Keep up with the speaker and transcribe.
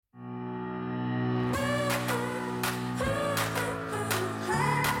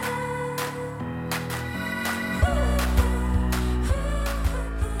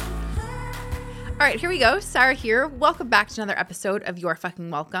All right, here we go. Sarah here. Welcome back to another episode of You're Fucking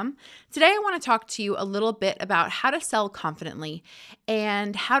Welcome. Today, I want to talk to you a little bit about how to sell confidently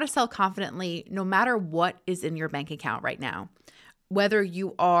and how to sell confidently no matter what is in your bank account right now. Whether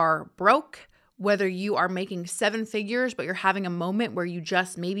you are broke, whether you are making seven figures, but you're having a moment where you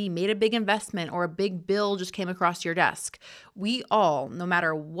just maybe made a big investment or a big bill just came across your desk. We all, no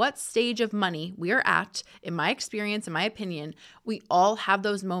matter what stage of money we are at, in my experience, in my opinion, we all have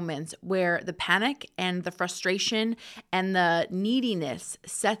those moments where the panic and the frustration and the neediness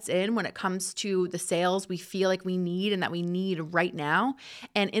sets in when it comes to the sales we feel like we need and that we need right now.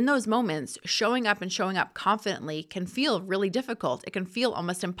 And in those moments, showing up and showing up confidently can feel really difficult. It can feel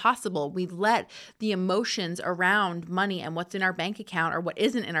almost impossible. We let the emotions around money and what's in our bank account or what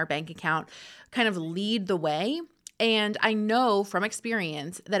isn't in our bank account kind of lead the way. And I know from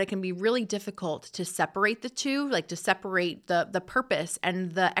experience that it can be really difficult to separate the two, like to separate the purpose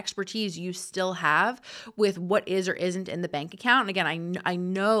and the expertise you still have with what is or isn't in the bank account. And again, I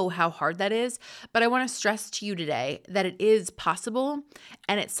know how hard that is, but I want to stress to you today that it is possible.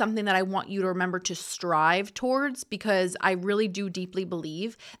 And it's something that I want you to remember to strive towards, because I really do deeply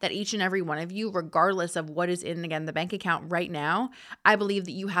believe that each and every one of you, regardless of what is in, again, the bank account right now, I believe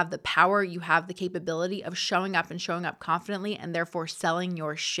that you have the power, you have the capability of showing up and showing up confidently and therefore selling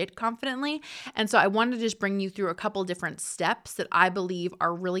your shit confidently. And so I wanted to just bring you through a couple different steps that I believe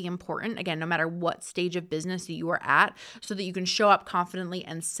are really important, again, no matter what stage of business you are at, so that you can show up confidently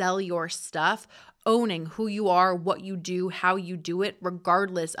and sell your stuff, owning who you are, what you do, how you do it,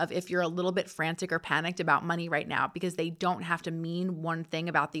 regardless of if you're a little bit frantic or panicked about money right now, because they don't have to mean one thing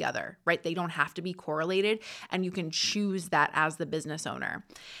about the other, right? They don't have to be correlated, and you can choose that as the business owner.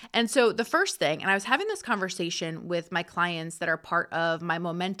 And so the first thing, and I was having this conversation with my clients that are part of my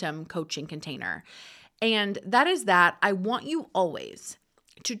momentum coaching container, and that is that I want you always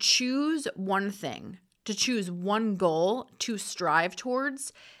to choose one thing, to choose one goal to strive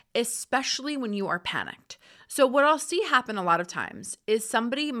towards, especially when you are panicked. So what I'll see happen a lot of times is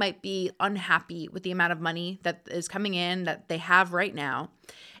somebody might be unhappy with the amount of money that is coming in that they have right now.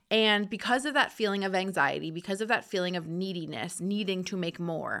 And because of that feeling of anxiety, because of that feeling of neediness, needing to make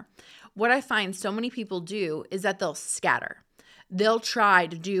more, what I find so many people do is that they'll scatter. They'll try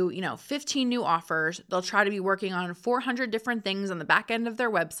to do, 15 new offers. They'll try to be working on 400 different things on the back end of their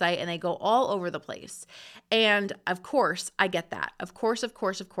website, and they go all over the place. And of course, I get that. Of course,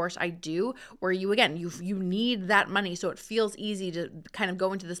 I do. Where you need that money. So it feels easy to kind of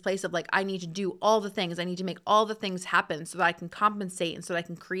go into this place of like, I need to do all the things. I need to make all the things happen so that I can compensate and so that I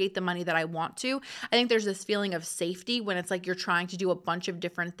can create the money that I want to. I think there's this feeling of safety when it's like you're trying to do a bunch of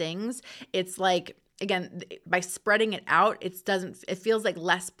different things. It's like, again, by spreading it out, it feels like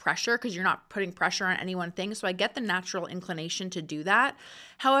less pressure because you're not putting pressure on any one thing. So I get the natural inclination to do that.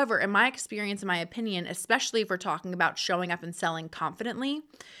 However, in my experience, in my opinion, especially if we're talking about showing up and selling confidently,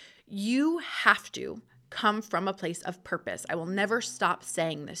 you have to come from a place of purpose. I will never stop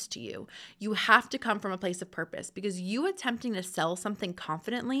saying this to you. You have to come from a place of purpose, because you attempting to sell something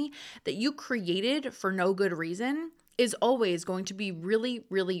confidently that you created for no good reason is always going to be really,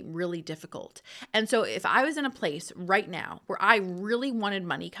 really, really difficult. And so if I was in a place right now where I really wanted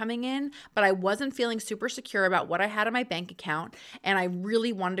money coming in, but I wasn't feeling super secure about what I had in my bank account, and I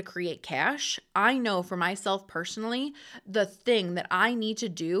really wanted to create cash, I know for myself personally, the thing that I need to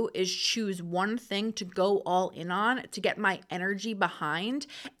do is choose one thing to go all in on, to get my energy behind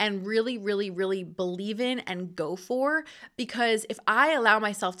and really, really, really believe in and go for. Because if I allow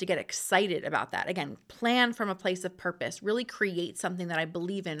myself to get excited about that, again, plan from a place of purpose, really create something that I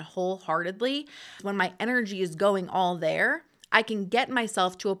believe in wholeheartedly, when my energy is going all there, I can get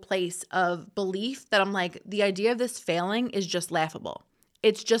myself to a place of belief that I'm like, the idea of this failing is just laughable.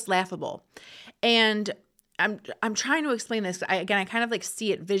 It's just laughable. And I'm trying to explain this. I kind of like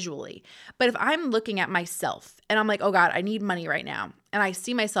see it visually. But if I'm looking at myself and I'm like, oh God, I need money right now, and I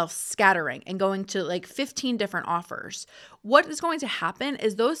see myself scattering and going to like 15 different offers, what is going to happen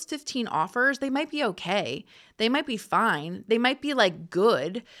is those 15 offers, they might be okay. They might be fine. They might be like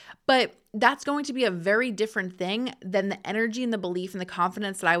good, but that's going to be a very different thing than the energy and the belief and the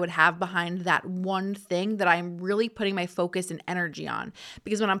confidence that I would have behind that one thing that I'm really putting my focus and energy on.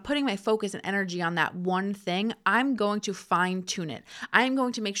 Because when I'm putting my focus and energy on that one thing, I'm going to fine tune it. I'm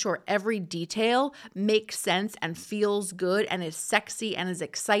going to make sure every detail makes sense and feels good and is sexy and is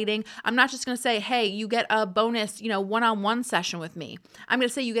exciting. I'm not just going to say, hey, you get a bonus, one-on-one session with me. I'm going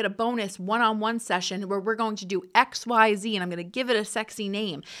to say you get a bonus one-on-one session where we're going to do X, Y, Z, and I'm going to give it a sexy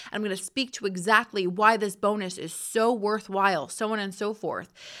name. I'm going to speak to exactly why this bonus is so worthwhile, so on and so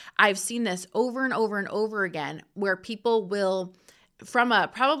forth. I've seen this over and over and over again where people will from a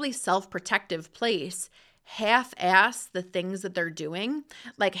probably self-protective place, half-ass the things that they're doing,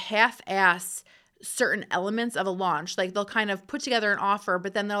 like half-ass certain elements of a launch. Like they'll kind of put together an offer,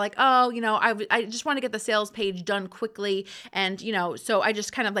 but then they're like, oh, I just want to get the sales page done quickly. And, so I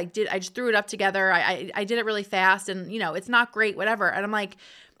just kind of like I just threw it up together. I did it really fast and, it's not great, whatever. And I'm like,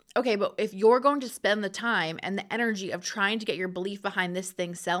 okay, but if you're going to spend the time and the energy of trying to get your belief behind this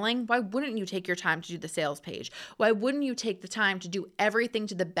thing selling, why wouldn't you take your time to do the sales page? Why wouldn't you take the time to do everything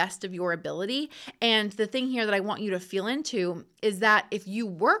to the best of your ability? And the thing here that I want you to feel into is that if you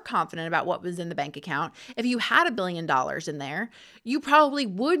were confident about what was in the bank account, if you had $1 billion in there, you probably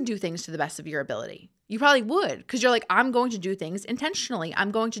would do things to the best of your ability. You probably would, because you're like, I'm going to do things intentionally.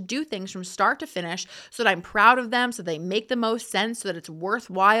 I'm going to do things from start to finish so that I'm proud of them, so they make the most sense, so that it's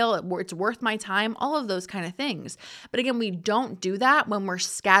worthwhile, it's worth my time, all of those kind of things. But again, we don't do that when we're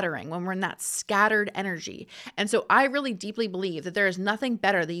scattering, when we're in that scattered energy. And so I really deeply believe that there is nothing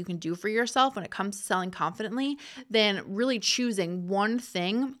better that you can do for yourself when it comes to selling confidently than really choosing one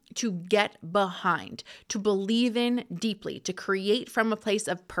thing to get behind, to believe in deeply, to create from a place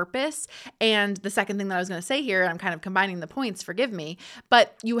of purpose. And the second thing that I was going to say here, I'm kind of combining the points, forgive me,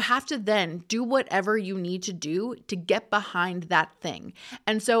 but you have to then do whatever you need to do to get behind that thing.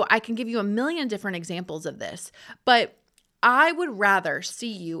 And so I can give you a million different examples of this, but I would rather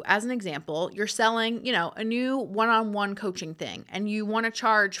see you as an example. You're selling, a new one-on-one coaching thing and you want to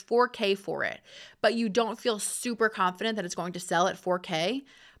charge $4,000 for it, but you don't feel super confident that it's going to sell at $4,000.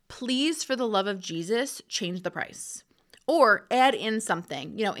 Please, for the love of Jesus, change the price. Or add in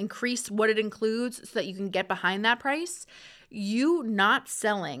something, increase what it includes so that you can get behind that price. You not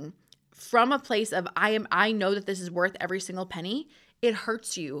selling from a place of I know that this is worth every single penny, it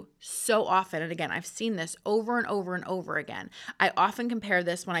hurts you so often. And again, I've seen this over and over and over again. I often compare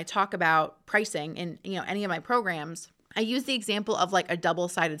this when I talk about pricing in any of my programs. I use the example of like a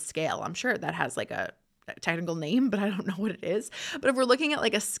double-sided scale. I'm sure that has like a technical name, but I don't know what it is. But if we're looking at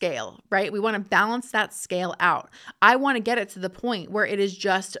like a scale, right? We want to balance that scale out. I want to get it to the point where it is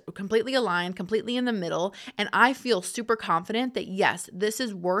just completely aligned, completely in the middle. And I feel super confident that yes, this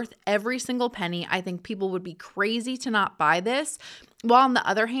is worth every single penny. I think people would be crazy to not buy this. While on the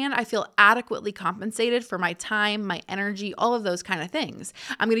other hand, I feel adequately compensated for my time, my energy, all of those kind of things.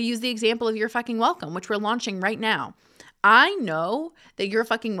 I'm going to use the example of You're Fucking Welcome, which we're launching right now. I know that You're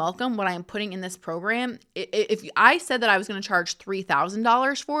Fucking Welcome, what I am putting in this program, if I said that I was going to charge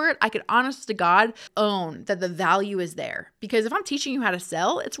 $3,000 for it, I could honest to God own that the value is there. Because if I'm teaching you how to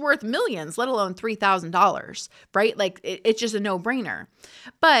sell, it's worth millions, let alone $3,000, right? Like it's just a no-brainer.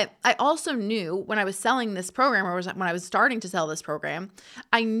 But I also knew when I was selling this program, or when I was starting to sell this program,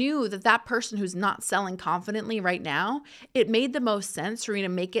 I knew that that person who's not selling confidently right now, it made the most sense for me to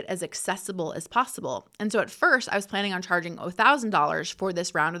make it as accessible as possible. And so at first, I was planning on charging $1,000 for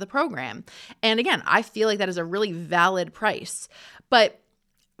this round of the program. And again, I feel like that is a really valid price. But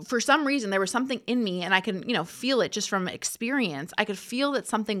for some reason, there was something in me, and I can, feel it just from experience. I could feel that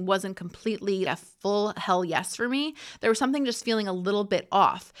something wasn't completely a full hell yes for me. There was something just feeling a little bit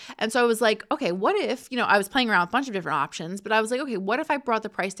off. And so I was like, okay, what if, I was playing around with a bunch of different options, but I was like, okay, what if I brought the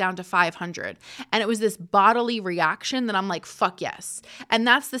price down to $500? And it was this bodily reaction that I'm like, fuck yes. And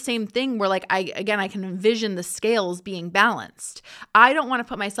that's the same thing where like, I can envision the scales being balanced. I don't want to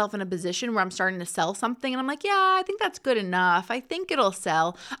put myself in a position where I'm starting to sell something and I'm like, yeah, I think that's good enough. I think it'll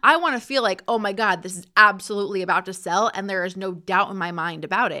sell. I want to feel like, oh my God, this is absolutely about to sell and there is no doubt in my mind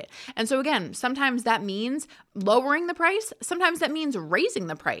about it. And so again, sometimes that means lowering the price. Sometimes that means raising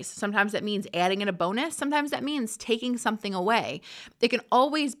the price. Sometimes that means adding in a bonus. Sometimes that means taking something away. It can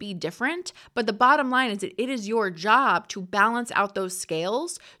always be different, but the bottom line is that it is your job to balance out those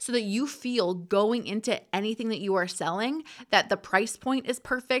scales so that you feel going into anything that you are selling that the price point is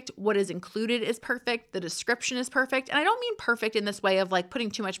perfect, what is included is perfect, the description is perfect. And I don't mean perfect in this way of like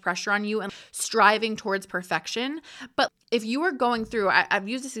putting too much pressure on you and striving towards perfection, but if you are going through, I've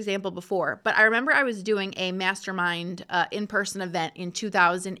used this example before, but I remember I was doing a mastermind in-person event in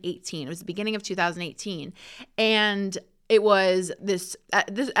 2018. It was the beginning of 2018. And it was this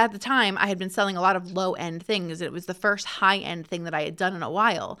at the time, I had been selling a lot of low-end things. It was the first high-end thing that I had done in a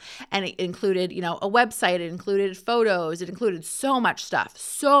while. And it included, a website. It included photos. It included so much stuff.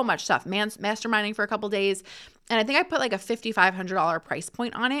 Masterminding for a couple days. And I think I put like a $5,500 price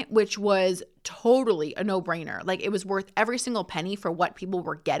point on it, which was totally a no-brainer. Like, it was worth every single penny for what people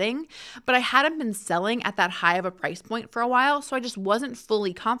were getting, but I hadn't been selling at that high of a price point for a while, so I just wasn't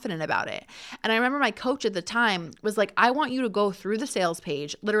fully confident about it. And I remember my coach at the time was like, I want you to go through the sales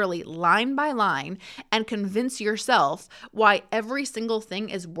page, literally line by line, and convince yourself why every single thing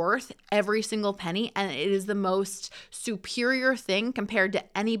is worth every single penny, and it is the most superior thing compared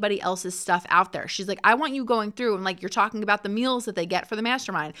to anybody else's stuff out there. She's like, I want you going through and like, you're talking about the meals that they get for the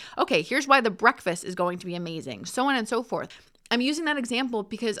mastermind. Okay, here's why the breakfast is going to be amazing, so on and so forth. I'm using that example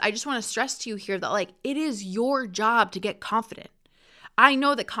because I just want to stress to you here that like, it is your job to get confident. I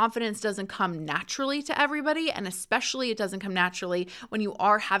know that confidence doesn't come naturally to everybody, and especially it doesn't come naturally when you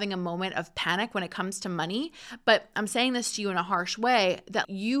are having a moment of panic when it comes to money. But I'm saying this to you in a harsh way, that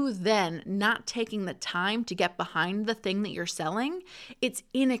you then not taking the time to get behind the thing that you're selling, it's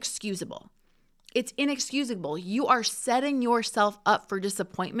inexcusable. It's inexcusable. You are setting yourself up for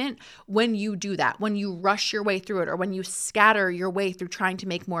disappointment when you do that, when you rush your way through it, or when you scatter your way through trying to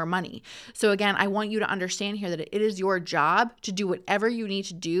make more money. So again, I want you to understand here that it is your job to do whatever you need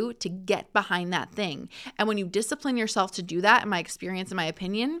to do to get behind that thing. And when you discipline yourself to do that, in my experience, in my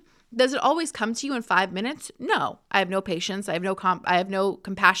opinion, does it always come to you in 5 minutes? No. I have no patience. I have no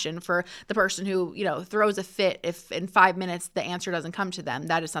compassion for the person who, throws a fit if in 5 minutes the answer doesn't come to them.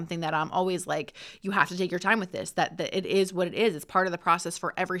 That is something that I'm always like, you have to take your time with this, that it is what it is. It's part of the process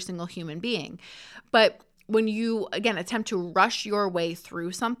for every single human being. But when you, again, attempt to rush your way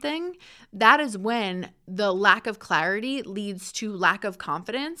through something, that is when the lack of clarity leads to lack of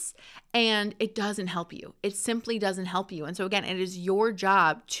confidence, and it doesn't help you. It simply doesn't help you. And so again, it is your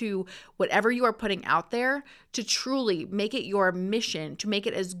job to, whatever you are putting out there, to truly make it your mission, to make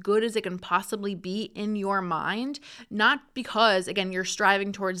it as good as it can possibly be in your mind, not because, again, you're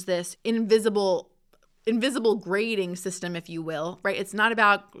striving towards this invisible grading system, if you will, right? It's not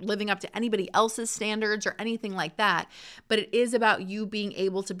about living up to anybody else's standards or anything like that, but it is about you being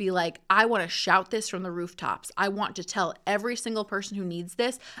able to be like, I want to shout this from the rooftops. I want to tell every single person who needs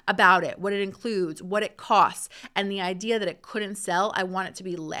this about it, what it includes, what it costs, and the idea that it couldn't sell. I want it to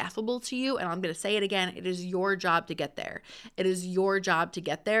be laughable to you. And I'm going to say it again. It is your job to get there. It is your job to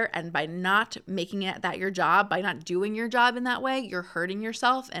get there. And by not making it that your job, by not doing your job in that way, you're hurting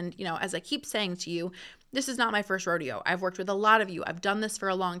yourself. And, as I keep saying to you, this is not my first rodeo. I've worked with a lot of you. I've done this for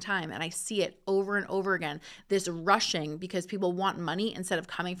a long time, and I see it over and over again, this rushing because people want money instead of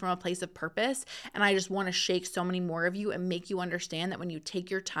coming from a place of purpose. And I just want to shake so many more of you and make you understand that when you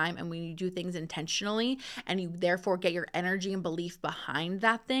take your time and when you do things intentionally and you therefore get your energy and belief behind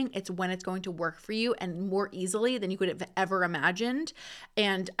that thing, it's when it's going to work for you and more easily than you could have ever imagined.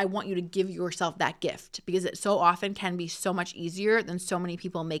 And I want you to give yourself that gift because it so often can be so much easier than so many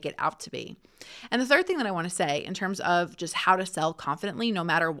people make it out to be. And the third thing that I want to say in terms of just how to sell confidently no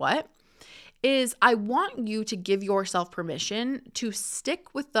matter what is I want you to give yourself permission to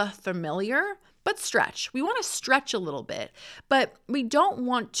stick with the familiar but stretch. We want to stretch a little bit, but we don't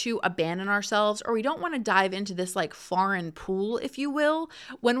want to abandon ourselves, or we don't want to dive into this like foreign pool, if you will,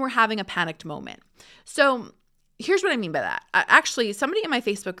 when we're having a panicked moment. So here's what I mean by that. Actually, somebody in my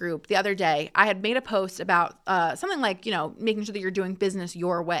Facebook group the other day, I had made a post about something like, making sure that you're doing business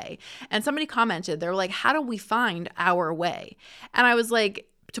your way. And somebody commented, they were like, how do we find our way? And I was like,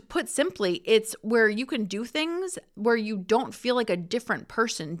 to put simply, it's where you can do things where you don't feel like a different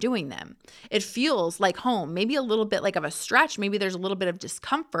person doing them. It feels like home, maybe a little bit like of a stretch, maybe there's a little bit of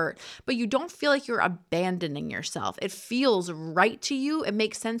discomfort, but you don't feel like you're abandoning yourself. It feels right to you. It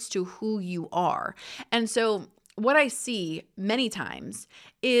makes sense to who you are. And so what I see many times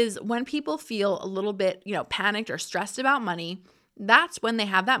is when people feel a little bit, panicked or stressed about money, that's when they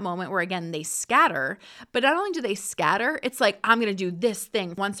have that moment where, again, they scatter. But not only do they scatter, it's like, I'm going to do this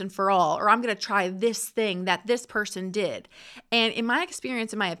thing once and for all, or I'm going to try this thing that this person did. And in my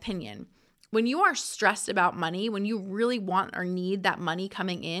experience, in my opinion, when you are stressed about money, when you really want or need that money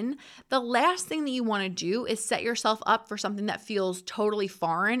coming in, the last thing that you want to do is set yourself up for something that feels totally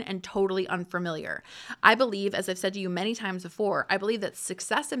foreign and totally unfamiliar. I believe, as I've said to you many times before, I believe that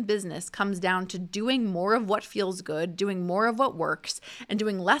success in business comes down to doing more of what feels good, doing more of what works, and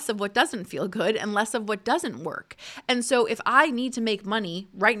doing less of what doesn't feel good and less of what doesn't work. And so if I need to make money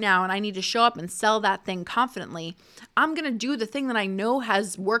right now and I need to show up and sell that thing confidently, I'm going to do the thing that I know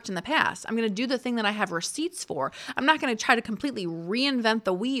has worked in the past. I'm going going to do the thing that I have receipts for. I'm not going to try to completely reinvent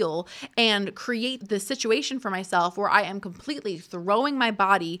the wheel and create the situation for myself where I am completely throwing my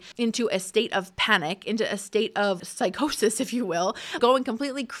body into a state of panic, into a state of psychosis, if you will, going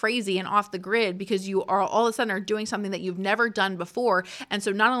completely crazy and off the grid because you are all of a sudden are doing something that you've never done before. And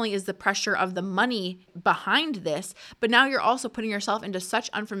so not only is the pressure of the money behind this, but now you're also putting yourself into such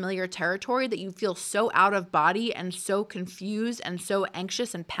unfamiliar territory that you feel so out of body and so confused and so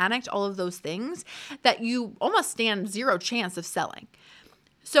anxious and panicked, all of those things, that you almost stand zero chance of selling.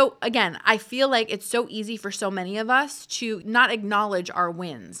 So again, I feel like it's so easy for so many of us to not acknowledge our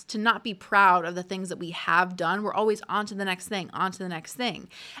wins, to not be proud of the things that we have done. We're always on to the next thing, on to the next thing.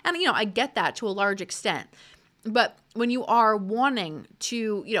 And, I get that to a large extent. But when you are wanting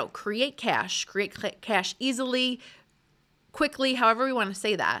to, create cash easily, quickly, however we want to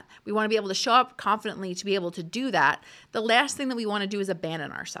say that, we want to be able to show up confidently to be able to do that. The last thing that we want to do is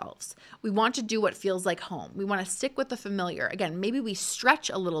abandon ourselves. We want to do what feels like home. We want to stick with the familiar. Again, maybe we stretch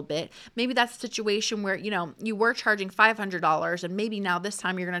a little bit. Maybe that's a situation where, you were charging $500 and maybe now this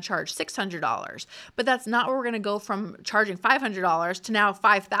time you're going to charge $600. But that's not where we're going to go from charging $500 to now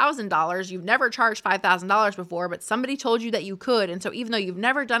 $5,000. You've never charged $5,000 before, but somebody told you that you could. And so even though you've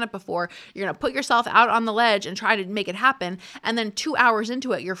never done it before, you're going to put yourself out on the ledge and try to make it happen. And then 2 hours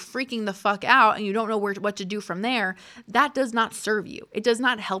into it, you're freaking the fuck out and you don't know what to do from there. That does not serve you. It does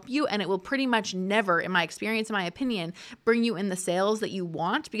not help you. And it will pretty much never, in my experience, in my opinion, bring you in the sales that you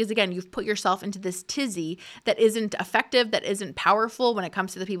want. Because again, you've put yourself into this tizzy that isn't effective, that isn't powerful when it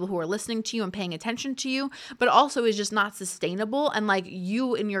comes to the people who are listening to you and paying attention to you, but also is just not sustainable. And like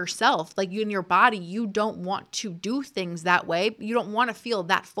you in yourself, like you in your body, you don't want to do things that way. You don't want to feel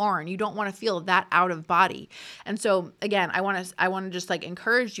that foreign. You don't want to feel that out of body. And so again, I want to just like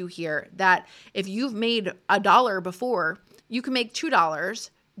encourage you here that if you've made $1 before, you can make $2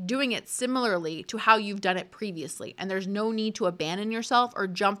 doing it similarly to how you've done it previously. And there's no need to abandon yourself or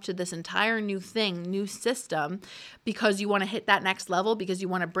jump to this entire new thing, new system, because you want to hit that next level, because you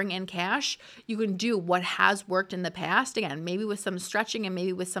want to bring in cash. You can do what has worked in the past, again, maybe with some stretching and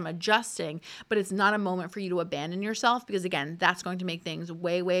maybe with some adjusting, but it's not a moment for you to abandon yourself, because again, that's going to make things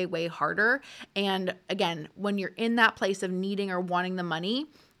way, way, way harder. And again, when you're in that place of needing or wanting the money,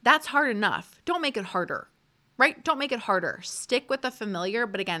 that's hard enough. Don't make it harder. Right? Don't make it harder. Stick with the familiar,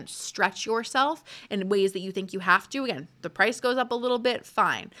 but again, stretch yourself in ways that you think you have to. Again, the price goes up a little bit,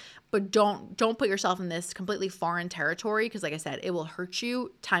 fine. But don't put yourself in this completely foreign territory, because like I said, it will hurt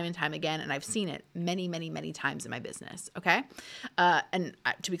you time and time again. And I've seen it many, many, many times in my business. Okay. And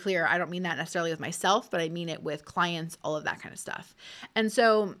to be clear, I don't mean that necessarily with myself, but I mean it with clients, all of that kind of stuff. And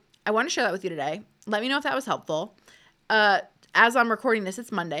so I want to share that with you today. Let me know if that was helpful. As I'm recording this,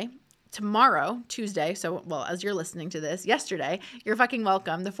 it's Monday. Tomorrow, Tuesday, so, well, as you're listening to this, yesterday, You're Fucking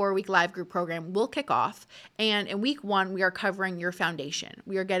Welcome, the 4-week live group program will kick off. And in week 1, we are covering your foundation.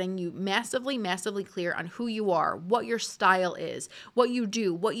 We are getting you massively, massively clear on who you are, what your style is, what you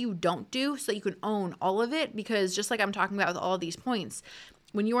do, what you don't do, so you can own all of it. Because just like I'm talking about with all of these points,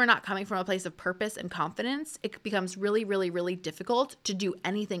 when you are not coming from a place of purpose and confidence, it becomes really, really, really difficult to do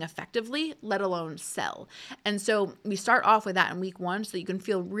anything effectively, let alone sell. And so we start off with that in week 1 so that you can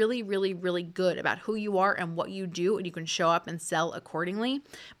feel really, really, really good about who you are and what you do, and you can show up and sell accordingly.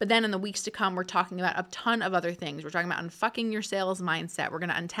 But then in the weeks to come, we're talking about a ton of other things. We're talking about unfucking your sales mindset. We're going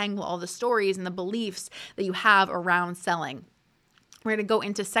to untangle all the stories and the beliefs that you have around selling. We're going to go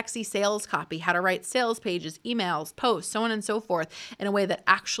into sexy sales copy, how to write sales pages, emails, posts, so on and so forth in a way that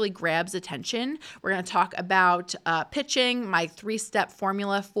actually grabs attention. We're going to talk about pitching, my 3-step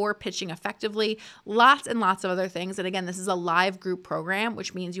formula for pitching effectively, lots and lots of other things. And again, this is a live group program,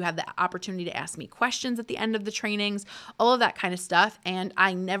 which means you have the opportunity to ask me questions at the end of the trainings, all of that kind of stuff. And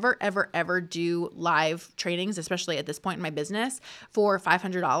I never, ever, ever do live trainings, especially at this point in my business, for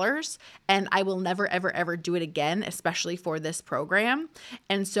 $500. And I will never, ever, ever do it again, especially for this program.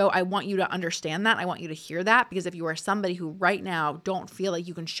 And so I want you to understand that. I want you to hear that, because if you are somebody who right now don't feel like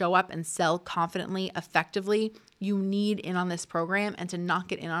you can show up and sell confidently, effectively, you need in on this program. And to not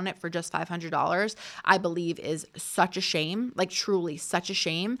get in on it for just $500, I believe is such a shame, like truly such a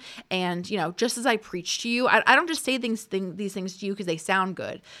shame. And, just as I preach to you, I don't just say these things to you because they sound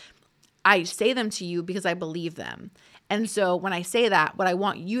good. I say them to you because I believe them. And so when I say that, what I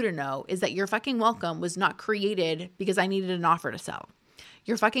want you to know is that You're Fucking Welcome was not created because I needed an offer to sell.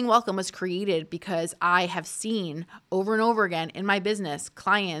 Your Fucking Welcome was created because I have seen over and over again in my business,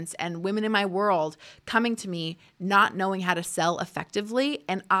 clients and women in my world coming to me not knowing how to sell effectively.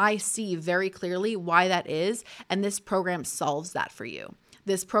 And I see very clearly why that is. And this program solves that for you.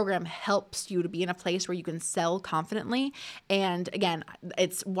 This program helps you to be in a place where you can sell confidently. And again,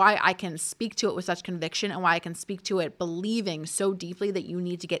 it's why I can speak to it with such conviction and why I can speak to it believing so deeply that you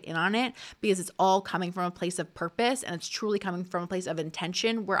need to get in on it, because it's all coming from a place of purpose and it's truly coming from a place of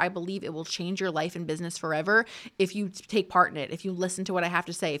intention where I believe it will change your life and business forever if you take part in it, if you listen to what I have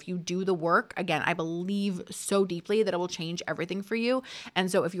to say, if you do the work. Again, I believe so deeply that it will change everything for you.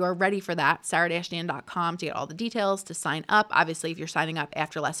 And so if you are ready for that, sarah-dan.com to get all the details, to sign up. Obviously, if you're signing up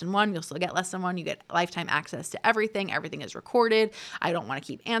after lesson 1, you'll still get lesson 1. You get lifetime access to everything. Everything is recorded. I don't want to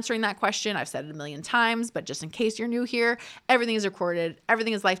keep answering that question. I've said it a million times, but just in case you're new here, everything is recorded.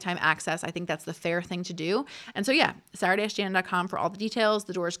 Everything is lifetime access. I think that's the fair thing to do. And so yeah, sarah-dan.com for all the details.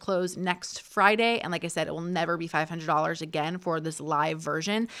 The doors close next Friday. And like I said, it will never be $500 again for this live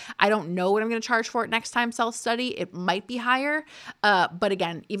version. I don't know what I'm going to charge for it next time self-study. It might be higher. But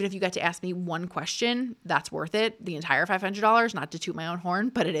again, even if you get to ask me one question, that's worth it. The entire $500, not to toot my own horn,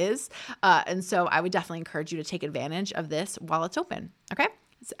 but it is. And so I would definitely encourage you to take advantage of this while it's open. Okay.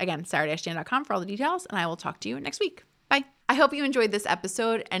 Again, sarah-dan.com for all the details, and I will talk to you next week. Bye. I hope you enjoyed this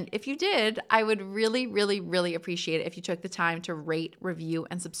episode. And if you did, I would really, really, really appreciate it if you took the time to rate, review,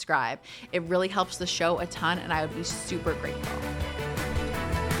 and subscribe. It really helps the show a ton, and I would be super grateful.